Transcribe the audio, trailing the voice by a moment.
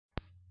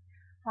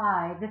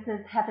Hi, this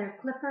is Heather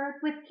Clifford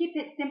with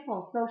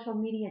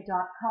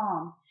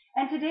KeepItSimpleSocialMedia.com,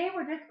 and today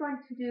we're just going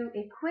to do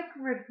a quick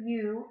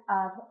review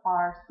of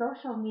our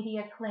social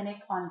media clinic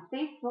on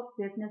Facebook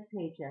business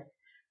pages.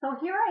 So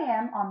here I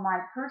am on my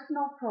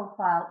personal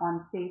profile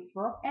on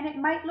Facebook, and it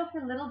might look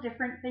a little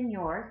different than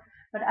yours,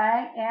 but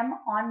I am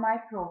on my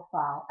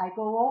profile. I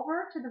go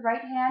over to the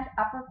right hand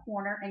upper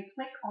corner and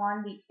click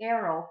on the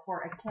arrow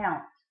for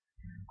account.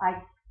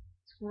 I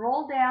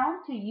scroll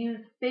down to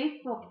use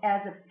Facebook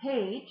as a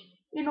page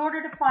in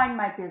order to find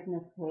my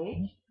business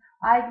page.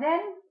 I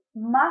then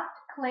must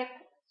click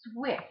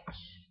switch.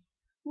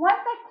 Once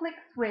I click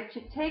switch,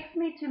 it takes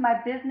me to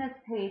my business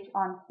page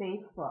on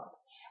Facebook.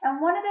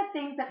 And one of the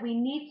things that we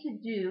need to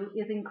do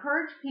is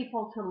encourage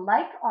people to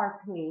like our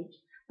page,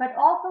 but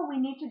also we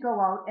need to go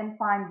out and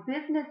find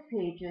business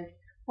pages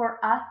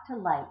for us to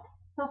like.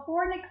 So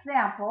for an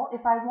example,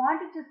 if I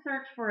wanted to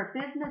search for a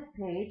business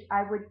page,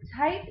 I would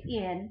type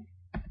in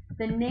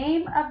the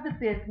name of the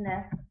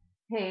business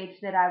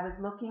page that I was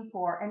looking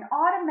for, and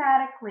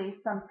automatically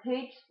some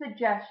page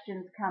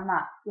suggestions come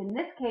up. In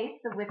this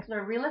case, the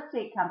Whistler Real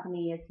Estate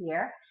Company is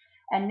here,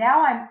 and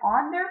now I'm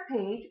on their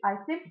page. I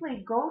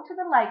simply go to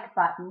the like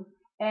button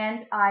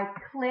and I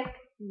click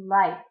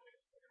like.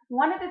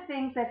 One of the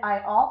things that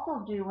I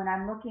also do when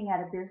I'm looking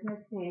at a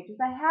business page is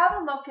I have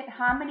a look at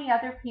how many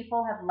other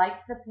people have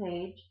liked the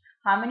page,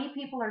 how many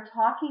people are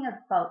talking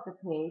about the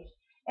page,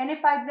 and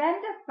if I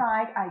then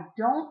decide I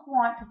don't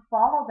want to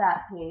follow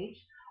that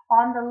page,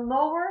 on the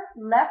lower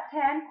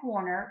left-hand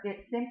corner,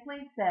 it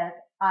simply says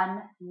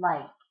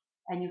unlike,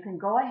 and you can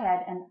go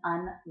ahead and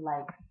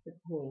unlike the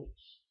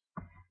page.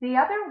 The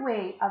other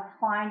way of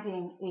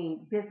finding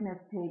a business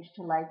page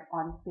to like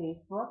on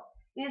Facebook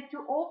is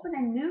to open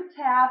a new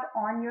tab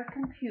on your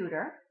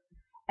computer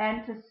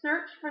and to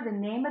search for the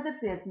name of the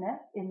business,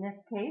 in this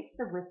case,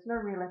 the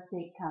Whistler Real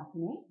Estate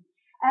Company.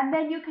 And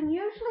then you can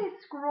usually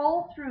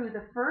scroll through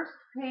the first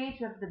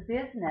page of the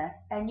business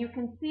and you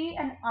can see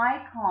an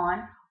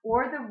icon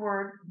or the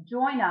word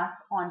join us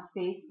on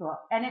Facebook,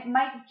 and it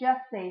might just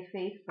say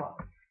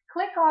Facebook.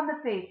 Click on the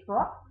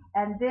Facebook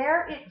and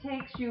there it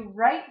takes you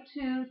right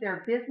to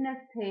their business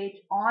page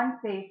on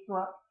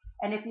Facebook,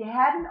 and if you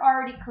hadn't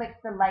already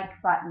clicked the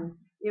like button,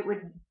 it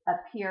would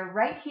appear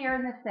right here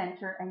in the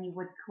center and you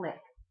would click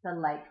the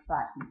like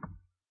button.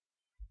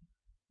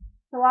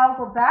 So I'll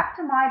go back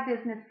to my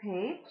business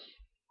page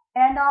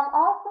and I'll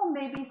also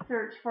maybe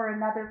search for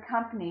another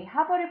company.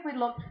 How about if we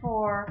looked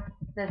for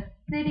the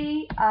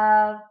City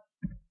of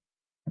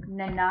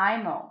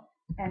Nanaimo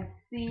and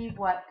see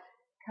what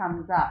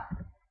comes up?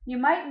 You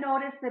might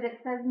notice that it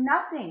says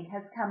nothing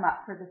has come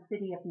up for the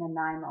City of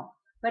Nanaimo.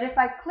 But if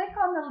I click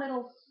on the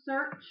little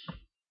search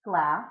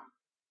glass,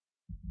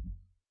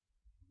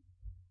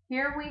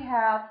 here we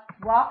have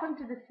welcome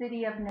to the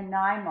City of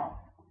Nanaimo.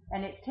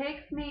 And it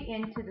takes me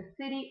into the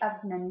City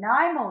of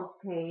Nanaimo's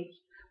page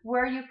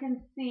where you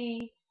can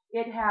see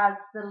it has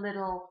the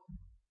little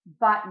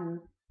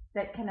buttons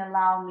that can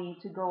allow me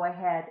to go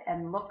ahead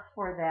and look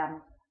for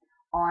them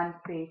on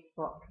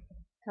Facebook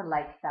to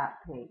like that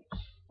page.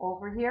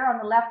 Over here on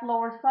the left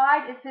lower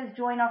side, it says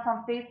join us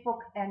on Facebook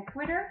and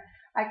Twitter.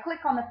 I click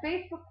on the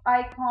Facebook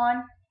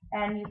icon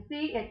and you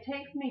see it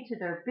takes me to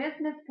their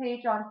business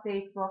page on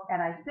Facebook,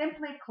 and I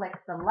simply click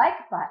the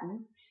like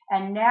button,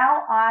 and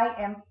now I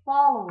am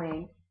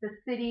following the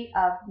City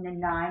of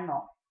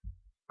Nanaimo.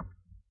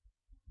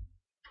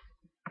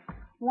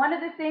 One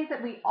of the things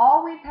that we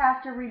always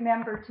have to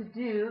remember to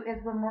do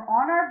is when we're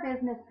on our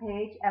business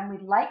page and we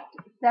liked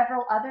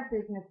several other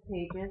business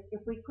pages,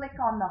 if we click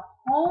on the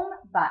home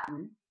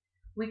button,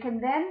 we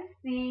can then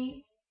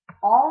see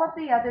all of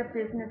the other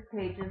business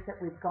pages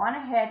that we've gone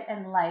ahead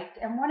and liked.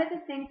 And one of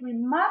the things we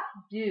must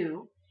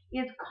do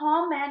is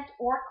comment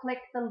or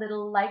click the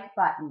little like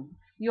button.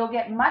 You'll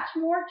get much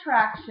more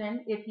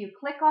traction if you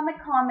click on the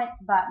comment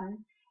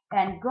button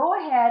and go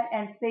ahead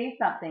and say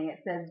something. It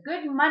says,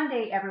 "Good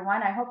Monday,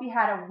 everyone. I hope you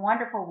had a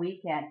wonderful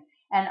weekend."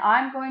 And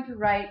I'm going to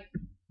write,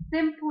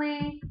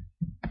 "Simply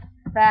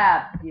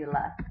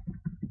fabulous.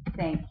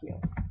 Thank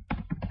you."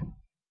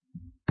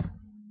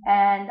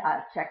 And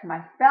I'll check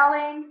my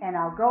spelling and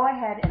I'll go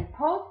ahead and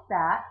post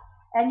that.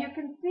 And you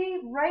can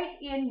see right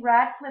in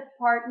Radcliffe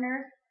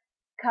Partners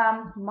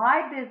comes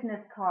my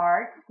business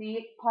card. See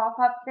it pop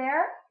up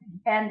there?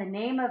 And the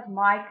name of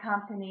my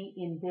company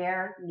in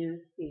their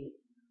news feed.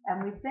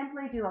 And we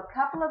simply do a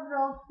couple of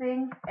those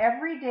things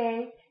every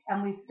day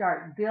and we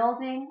start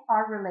building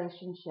our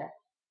relationship.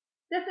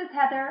 This is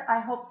Heather. I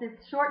hope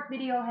this short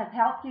video has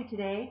helped you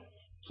today.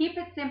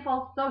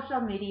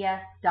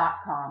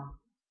 KeepItSimpleSocialMedia.com.